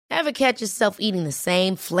Ever catch yourself eating the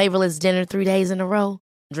same flavorless dinner 3 days in a row?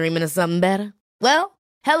 Dreaming of something better? Well,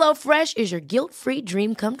 HelloFresh is your guilt-free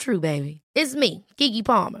dream come true, baby. It's me, Keke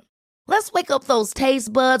Palmer. Let's wake up those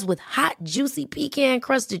taste buds with hot, juicy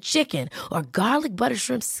pecan-crusted chicken or garlic butter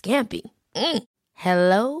shrimp scampi.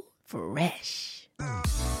 Hello Fresh.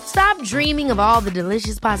 Stop dreaming of all the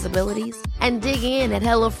delicious possibilities and dig in at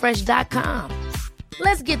HelloFresh.com.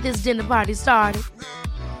 Let's get this dinner party started.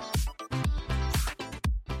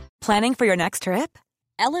 Planning for your next trip?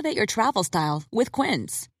 Elevate your travel style with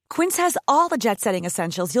Quince. Quince has all the jet-setting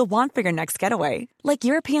essentials you'll want for your next getaway, like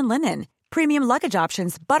European linen, premium luggage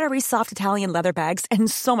options, buttery soft Italian leather bags,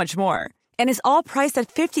 and so much more. And is all priced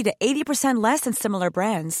at 50 to 80% less than similar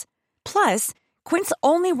brands. Plus, Quince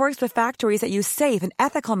only works with factories that use safe and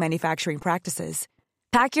ethical manufacturing practices.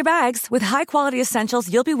 Pack your bags with high-quality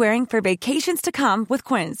essentials you'll be wearing for vacations to come with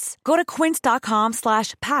Quince. Go to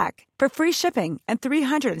quince.com/pack for free shipping and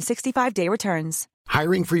 365-day returns.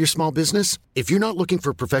 Hiring for your small business? If you're not looking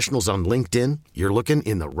for professionals on LinkedIn, you're looking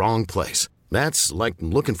in the wrong place. That's like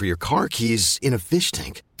looking for your car keys in a fish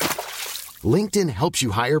tank. LinkedIn helps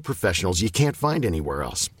you hire professionals you can't find anywhere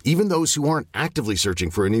else, even those who aren't actively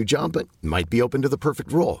searching for a new job but might be open to the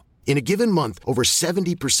perfect role. In a given month, over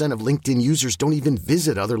 70% of LinkedIn users don't even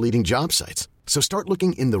visit other leading job sites. So start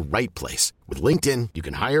looking in the right place. With LinkedIn, you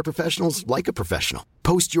can hire professionals like a professional.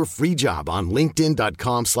 Post your free job on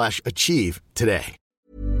linkedin.com/achieve today.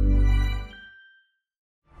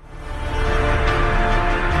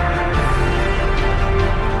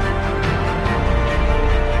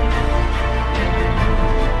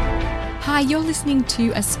 Hi, you're listening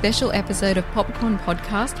to a special episode of Popcorn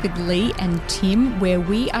Podcast with Lee and Tim, where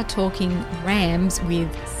we are talking Rams with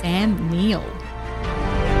Sam Neill.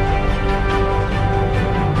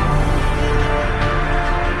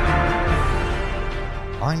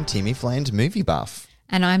 I'm Timmy Fland, movie buff.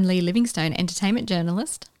 And I'm Lee Livingstone, entertainment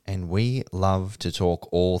journalist. And we love to talk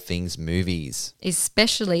all things movies.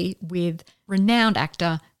 Especially with renowned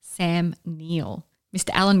actor Sam Neill.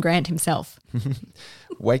 Mr. Alan Grant himself.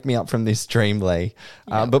 Wake me up from this dream, Lee.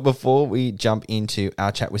 But before we jump into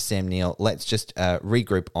our chat with Sam Neill, let's just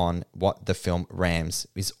regroup on what the film Rams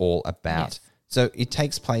is all about. Yes. So it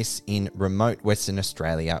takes place in remote Western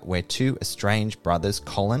Australia, where two estranged brothers,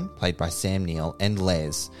 Colin, played by Sam Neill, and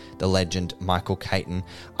Les, the legend Michael Caton,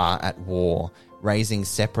 are at war, raising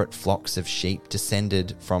separate flocks of sheep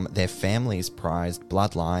descended from their family's prized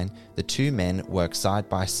bloodline. The two men work side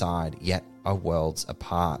by side, yet are worlds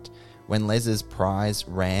apart. When Les's prize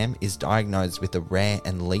ram is diagnosed with a rare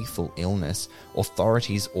and lethal illness,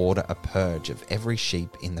 authorities order a purge of every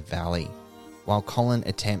sheep in the valley. While Colin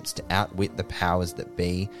attempts to outwit the powers that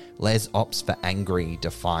be, Les opts for angry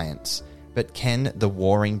defiance. But can the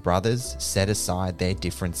warring brothers set aside their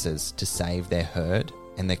differences to save their herd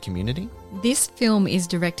and their community? This film is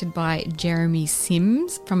directed by Jeremy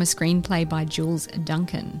Sims from a screenplay by Jules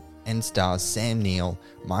Duncan. And stars Sam Neill,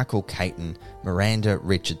 Michael Caton, Miranda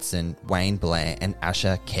Richardson, Wayne Blair and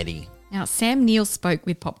Asha Keddy. Now, Sam Neill spoke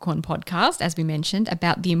with Popcorn Podcast, as we mentioned,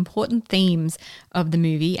 about the important themes of the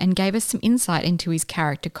movie and gave us some insight into his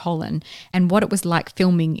character Colin and what it was like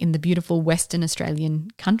filming in the beautiful Western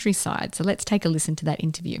Australian countryside. So let's take a listen to that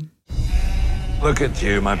interview. Look at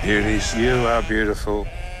you, my beauties. You are beautiful.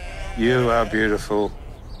 You are beautiful.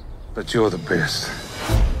 But you're the best.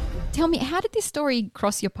 Tell me, how did this story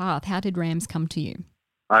cross your path? How did Rams come to you?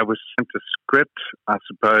 I was sent a script, I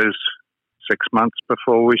suppose, 6 months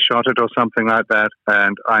before we shot it or something like that.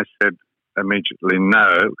 And I said immediately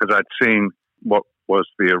no, because I'd seen what was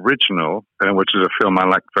the original, which is a film I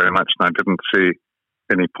liked very much, and I didn't see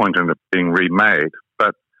any point in it being remade.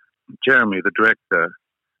 But Jeremy, the director,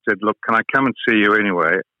 said, look, can I come and see you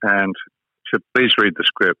anyway? And said, please read the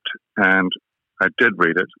script. And I did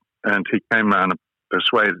read it. And he came around and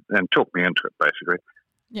persuaded and talked me into it, basically.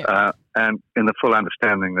 Yeah. And in the full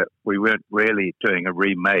understanding that we weren't really doing a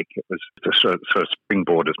remake. It was a sort of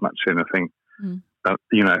springboard as much as anything. A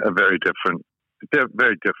very different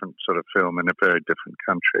sort of film in a very different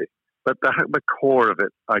country. But the core of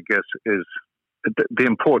it, I guess, is the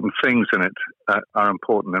important things in it are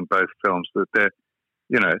important in both films. That they're,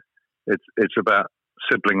 it's about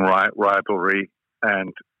sibling rivalry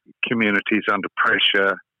and communities under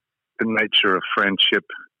pressure, the nature of friendship,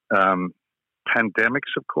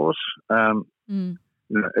 pandemics, of course.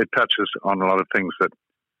 It touches on a lot of things that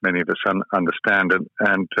many of us understand,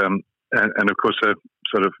 and of course are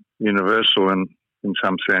sort of universal in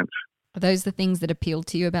some sense. Are those the things that appeal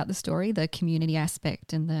to you about the story, the community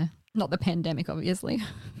aspect and not the pandemic, obviously?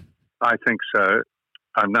 I think so.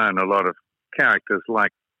 I've known a lot of characters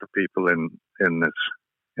like the people in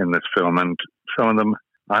this film, and some of them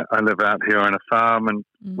I live out here on a farm and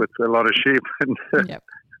with a lot of sheep, and,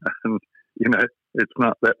 and it's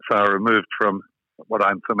not that far removed from what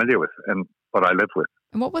I'm familiar with and what I live with.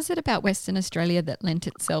 And what was it about Western Australia that lent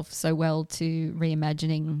itself so well to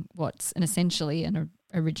reimagining what's essentially an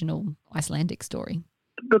original Icelandic story?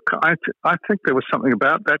 Look, I think there was something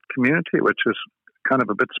about that community which is kind of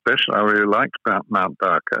a bit special. I really liked about Mount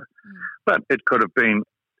Barker, but it could have been,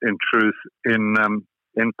 in truth, in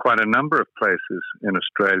quite a number of places in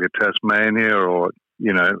Australia, Tasmania, or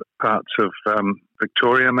parts of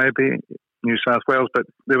Victoria, maybe New South Wales. But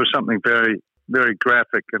there was something very, very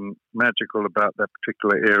graphic and magical about that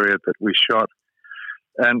particular area that we shot.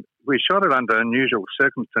 And we shot it under unusual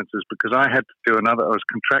circumstances because I was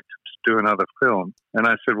contracted to do another film. And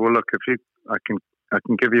I said, well, look, I can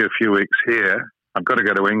give you a few weeks here. I've got to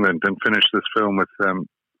go to England and finish this film with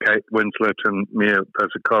Kate Winslet and Mia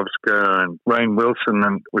Wasikowska and Rainn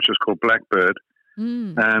Wilson, which is called Blackbird.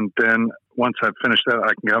 And then once I've finished that,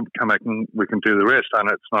 I can come back and we can do the rest. I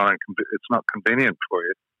know it's not convenient for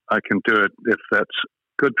you. I can do it if that's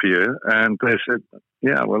good for you. And they said,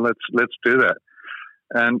 yeah, well, let's do that.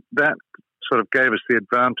 And that sort of gave us the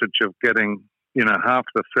advantage of getting, half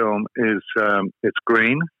the film is it's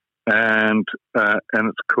green and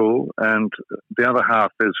it's cool, and the other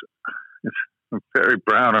half is very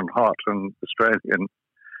brown and hot and Australian.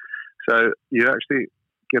 So you actually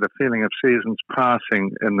get a feeling of seasons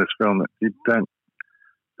passing in this film that you don't.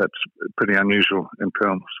 That's pretty unusual in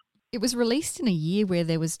films. It was released in a year where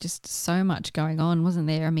there was just so much going on, wasn't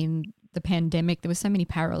there? I mean, the pandemic, there were so many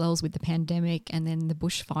parallels with the pandemic and then the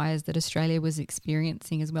bushfires that Australia was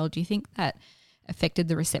experiencing as well. Do you think that affected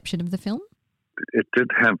the reception of the film? It did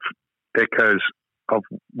have echoes of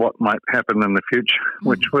what might happen in the future,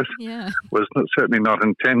 which was certainly not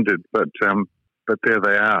intended, but there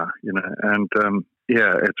they are, And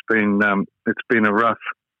it's been a rough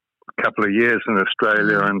couple of years in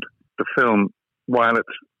Australia, and the film, while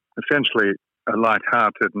it's essentially a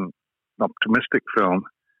light-hearted and optimistic film,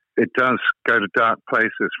 it does go to dark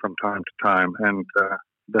places from time to time, and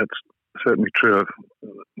that's certainly true of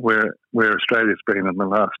where Australia's been in the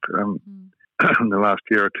last in the last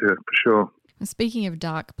year or two, for sure. Speaking of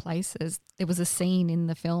dark places, there was a scene in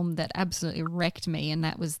the film that absolutely wrecked me, and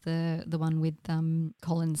that was the one with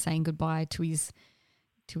Colin saying goodbye to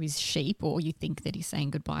his sheep, or you think that he's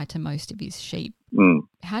saying goodbye to most of his sheep.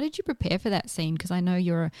 How did you prepare for that scene? Because I know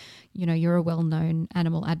you're a well-known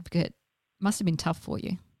animal advocate. Must have been tough for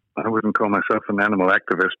you. I wouldn't call myself an animal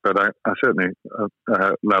activist, but I certainly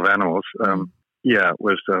love animals. It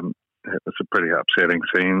was a pretty upsetting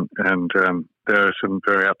scene, and there are some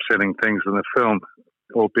very upsetting things in the film,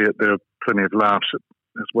 albeit there are plenty of laughs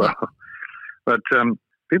as well. But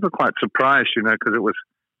people are quite surprised, because it was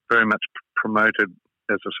very much promoted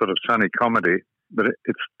as a sort of sunny comedy, but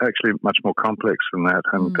it's actually much more complex than that.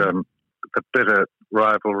 And the bitter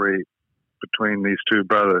rivalry between these two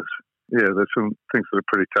brothers, there's some things that are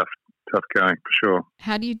pretty tough going, for sure.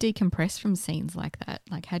 How do you decompress from scenes like that?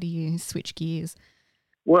 Like, how do you switch gears?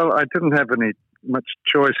 Well, I didn't have much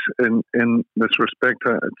choice in this respect.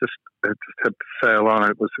 I just had to sail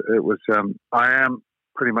on. It was. I am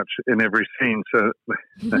pretty much in every scene, so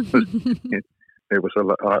it was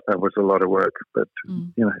a lot of work. But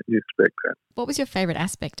you expect that. What was your favourite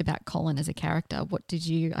aspect about Colin as a character? What did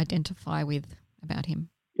you identify with about him?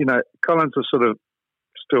 Colin's a sort of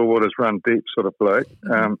still waters run deep sort of bloke.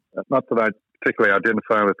 Not that I particularly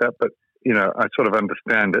identify with that, but I sort of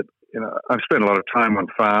understand it. I've spent a lot of time on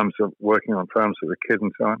farms, working on farms as a kid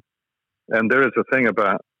and so on. And there is a thing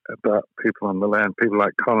about people on the land, people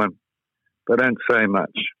like Colin, they don't say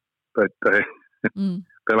much, but they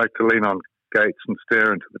like to lean on gates and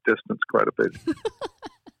stare into the distance quite a bit.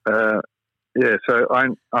 So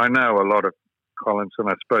I know a lot of Collins, and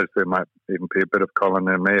I suppose there might even be a bit of Colin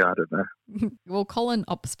in me, I don't know. Well, Colin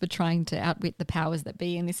opts for trying to outwit the powers that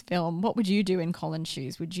be in this film. What would you do in Colin's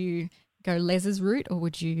shoes? Would you go Les's route, or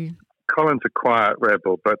would you? Colin's a quiet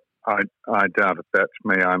rebel, but I doubt if that's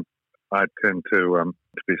me. I tend to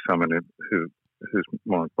be someone who's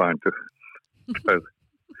more inclined to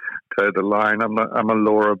toe the line. I'm a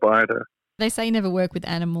law abider. They say never work with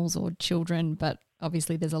animals or children, but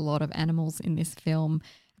obviously there's a lot of animals in this film.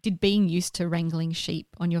 Did being used to wrangling sheep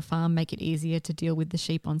on your farm make it easier to deal with the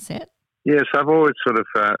sheep on set? Yes, I've always sort of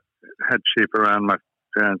had sheep around. My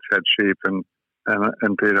parents had sheep, and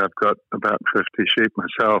indeed I've got about 50 sheep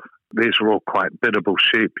myself. These are all quite biddable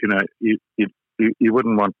sheep. You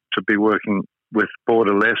wouldn't want to be working with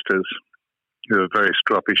border Leicesters, who are very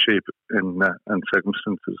stroppy sheep in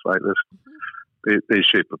circumstances like this. Mm-hmm. These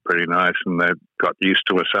sheep are pretty nice, and they got used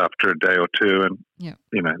to us after a day or two, and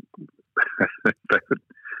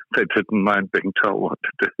they didn't mind being told what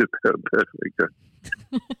to do. They were perfectly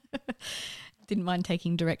good. Didn't mind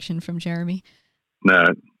taking direction from Jeremy. No.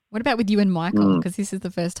 What about with you and Michael? Because this is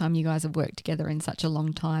the first time you guys have worked together in such a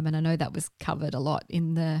long time, and I know that was covered a lot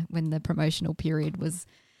when the promotional period was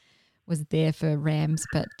there for Rams.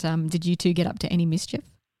 But did you two get up to any mischief?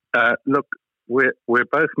 Look, we're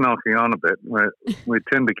both knocking on a bit. We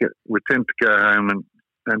tend to go home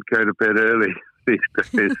and go to bed early these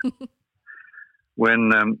days.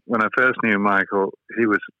 When I first knew Michael, he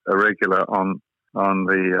was a regular on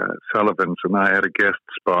the Sullivans, and I had a guest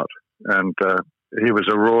spot, and he was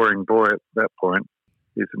a roaring boy at that point.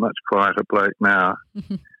 He's a much quieter bloke now,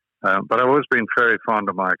 but I've always been very fond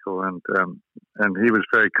of Michael, and he was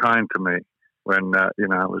very kind to me when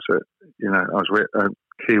I was a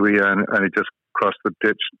Kiwi and he just crossed the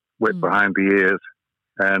ditch wet behind the ears,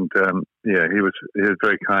 and he was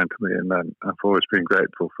very kind to me, and I've always been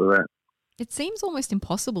grateful for that. It seems almost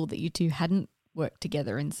impossible that you two hadn't worked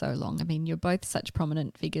together in so long. I mean, you're both such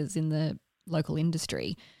prominent figures in the local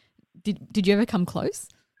industry. Did you ever come close?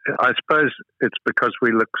 I suppose it's because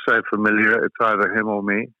we look so familiar. It's either him or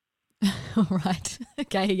me. All right.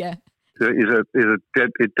 Okay, yeah. He's a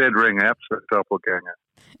dead ring absolute doppelganger.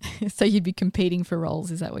 So you'd be competing for roles,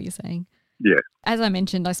 is that what you're saying? Yeah. As I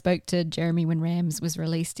mentioned, I spoke to Jeremy when Rams was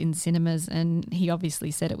released in cinemas, and he obviously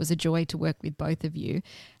said it was a joy to work with both of you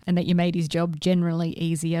and that you made his job generally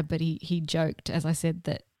easier, but he joked, as I said,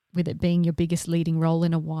 that with it being your biggest leading role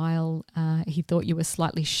in a while, he thought you were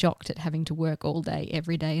slightly shocked at having to work all day,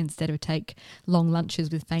 every day, instead of take long lunches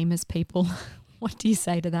with famous people. What do you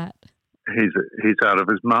say to that? He's out of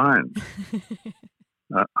his mind.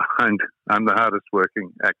 I'm the hardest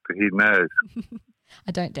working actor he knows.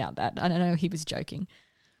 I don't doubt that. I don't know, he was joking.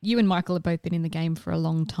 You and Michael have both been in the game for a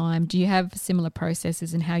long time. Do you have similar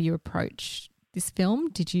processes in how you approach this film?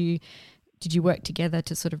 Did you work together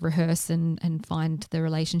to sort of rehearse and find the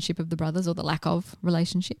relationship of the brothers, or the lack of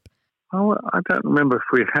relationship? Oh, I don't remember if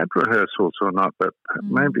we had rehearsals or not, but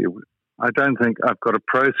maybe. I don't think I've got a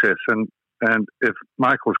process, and if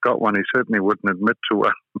Michael's got one, he certainly wouldn't admit to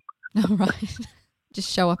one. All right. Just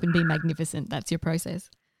show up and be magnificent. That's your process.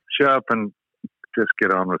 Show up and just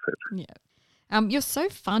get on with it. Yeah. You're so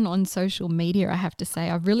fun on social media, I have to say.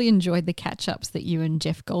 I've really enjoyed the catch-ups that you and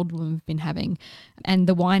Jeff Goldblum have been having, and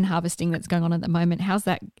the wine harvesting that's going on at the moment. How's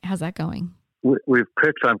that going? We've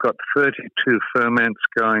picked. I've got 32 ferments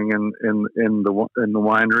going in the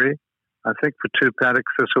winery. I think for 2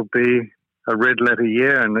 paddocks this will be a red letter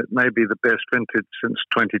year, and it may be the best vintage since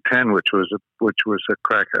 2010, which was a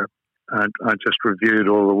cracker. I just reviewed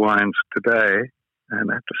all the wines today,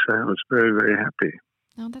 and I have to say I was very, very happy.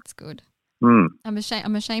 Oh, that's good. Mm.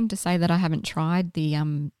 I'm ashamed to say that I haven't tried the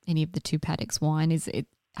any of the 2 paddocks wine. Is it?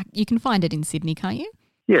 You can find it in Sydney, can't you?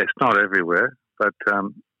 Yes, not everywhere, but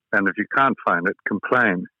and if you can't find it,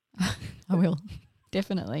 complain. I will,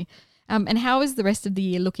 definitely. And how is the rest of the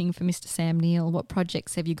year looking for Mr. Sam Neill? What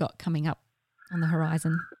projects have you got coming up on the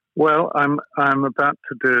horizon? Well, I'm about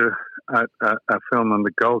to do a film on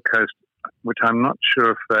the Gold Coast, which I'm not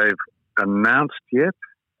sure if they've announced yet,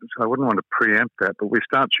 so I wouldn't want to preempt that, but we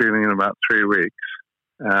start shooting in about 3 weeks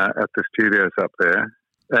at the studios up there.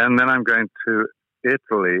 And then I'm going to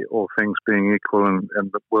Italy, all things being equal and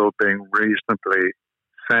the world being reasonably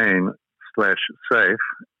sane/safe,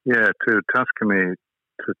 to Tuscany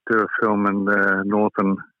to do a film in the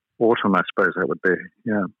northern autumn, I suppose that would be,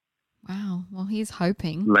 yeah. Wow. Well, he's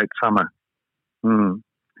hoping. Late summer.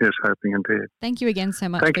 He's hoping indeed. Thank you again so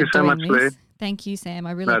much. Thank you so much, Lee. Thank you, Sam.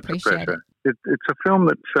 I really appreciate it. It's a film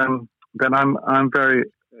that I'm very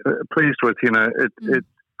pleased with. You know, I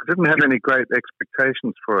didn't have any great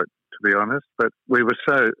expectations for it, to be honest, but we were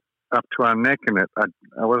so up to our neck in it.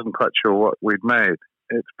 I wasn't quite sure what we'd made.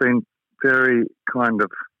 It's been very kind of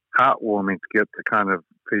heartwarming to get the kind of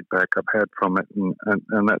feedback I've had from it, and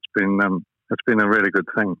that's been a really good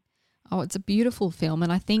thing. Oh, it's a beautiful film,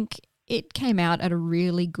 and I think it came out at a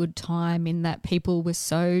really good time in that people were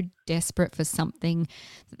so desperate for something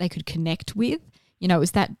that they could connect with. You know, it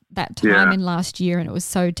was that time in last year, and it was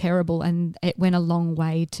so terrible, and it went a long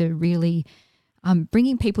way to really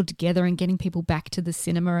bringing people together and getting people back to the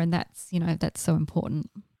cinema, and that's so important.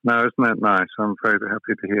 No, isn't that nice? I'm very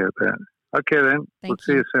happy to hear that. Okay then, we'll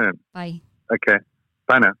see you soon. Bye. Okay,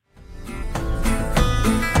 bye now.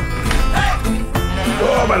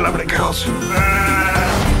 Oh, my lovely girls.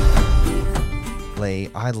 Lee,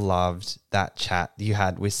 I loved that chat you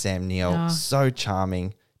had with Sam Neill. Oh. So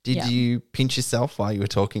charming. Did you pinch yourself while you were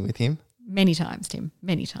talking with him? Many times, Tim.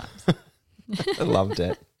 Many times. I loved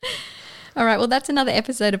it. All right, well, that's another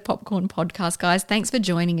episode of Popcorn Podcast, guys. Thanks for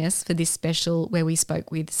joining us for this special where we spoke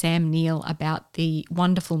with Sam Neill about the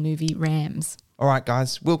wonderful movie Rams. All right,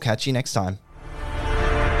 guys, we'll catch you next time.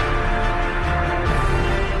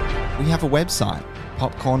 We have a website,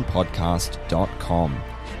 popcornpodcast.com.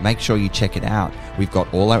 Make sure you check it out. We've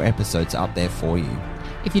got all our episodes up there for you.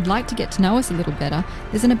 If you'd like to get to know us a little better,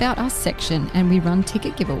 there's an About Us section and we run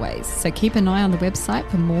ticket giveaways, so keep an eye on the website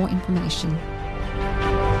for more information.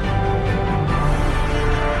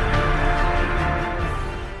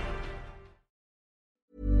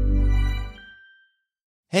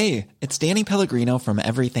 Hey, it's Danny Pellegrino from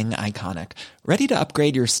Everything Iconic. Ready to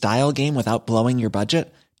upgrade your style game without blowing your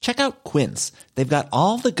budget? Check out Quince. They've got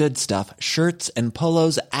all the good stuff, shirts and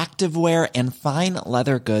polos, activewear, and fine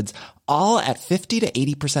leather goods, all at 50 to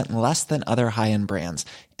 80% less than other high-end brands.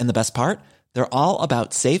 And the best part? They're all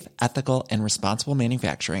about safe, ethical, and responsible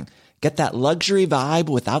manufacturing. Get that luxury vibe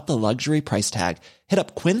without the luxury price tag. Hit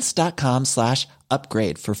up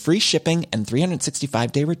quince.com/upgrade for free shipping and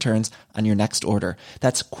 365-day returns on your next order.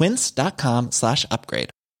 That's quince.com/upgrade.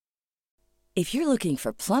 If you're looking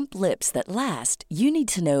for plump lips that last, you need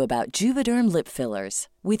to know about Juvederm lip fillers.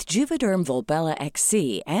 With Juvederm Volbella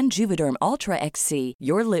XC and Juvederm Ultra XC,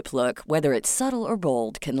 your lip look, whether it's subtle or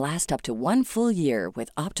bold, can last up to 1 full year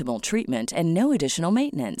with optimal treatment and no additional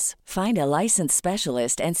maintenance. Find a licensed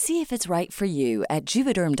specialist and see if it's right for you at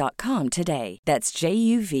Juvederm.com today. That's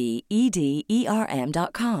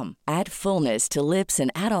JUVEDERM.com. Add fullness to lips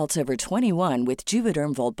in adults over 21 with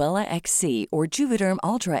Juvederm Volbella XC or Juvederm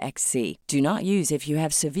Ultra XC. Do not use if you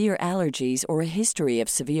have severe allergies or a history of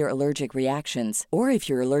severe allergic reactions, or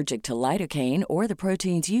if you're allergic to lidocaine or the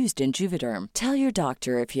proteins used in Juvederm. Tell your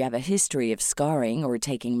doctor if you have a history of scarring or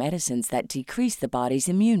taking medicines that decrease the body's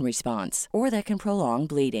immune response or that can prolong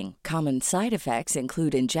bleeding. Common side effects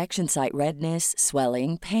include injection site redness,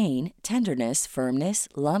 swelling, pain, tenderness, firmness,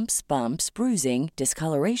 lumps, bumps, bruising,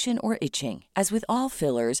 discoloration, or itching. As with all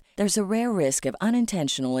fillers, there's a rare risk of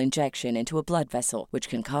unintentional injection into a blood vessel, which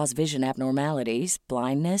can cause vision abnormalities,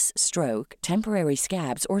 blindness, stroke, temporary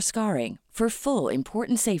scabs, or scarring. For full,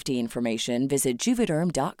 important safety information, visit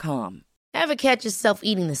Juvederm.com. Ever catch yourself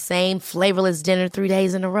eating the same flavorless dinner 3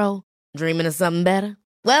 days in a row? Dreaming of something better?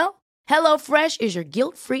 Well, HelloFresh is your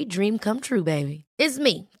guilt-free dream come true, baby. It's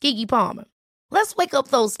me, Keke Palmer. Let's wake up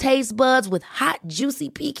those taste buds with hot, juicy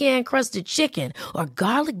pecan-crusted chicken or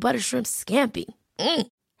garlic butter shrimp scampi.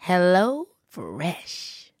 Hello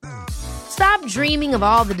Fresh. Stop dreaming of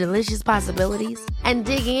all the delicious possibilities and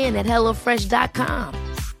dig in at HelloFresh.com.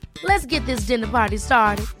 Let's get this dinner party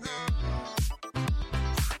started.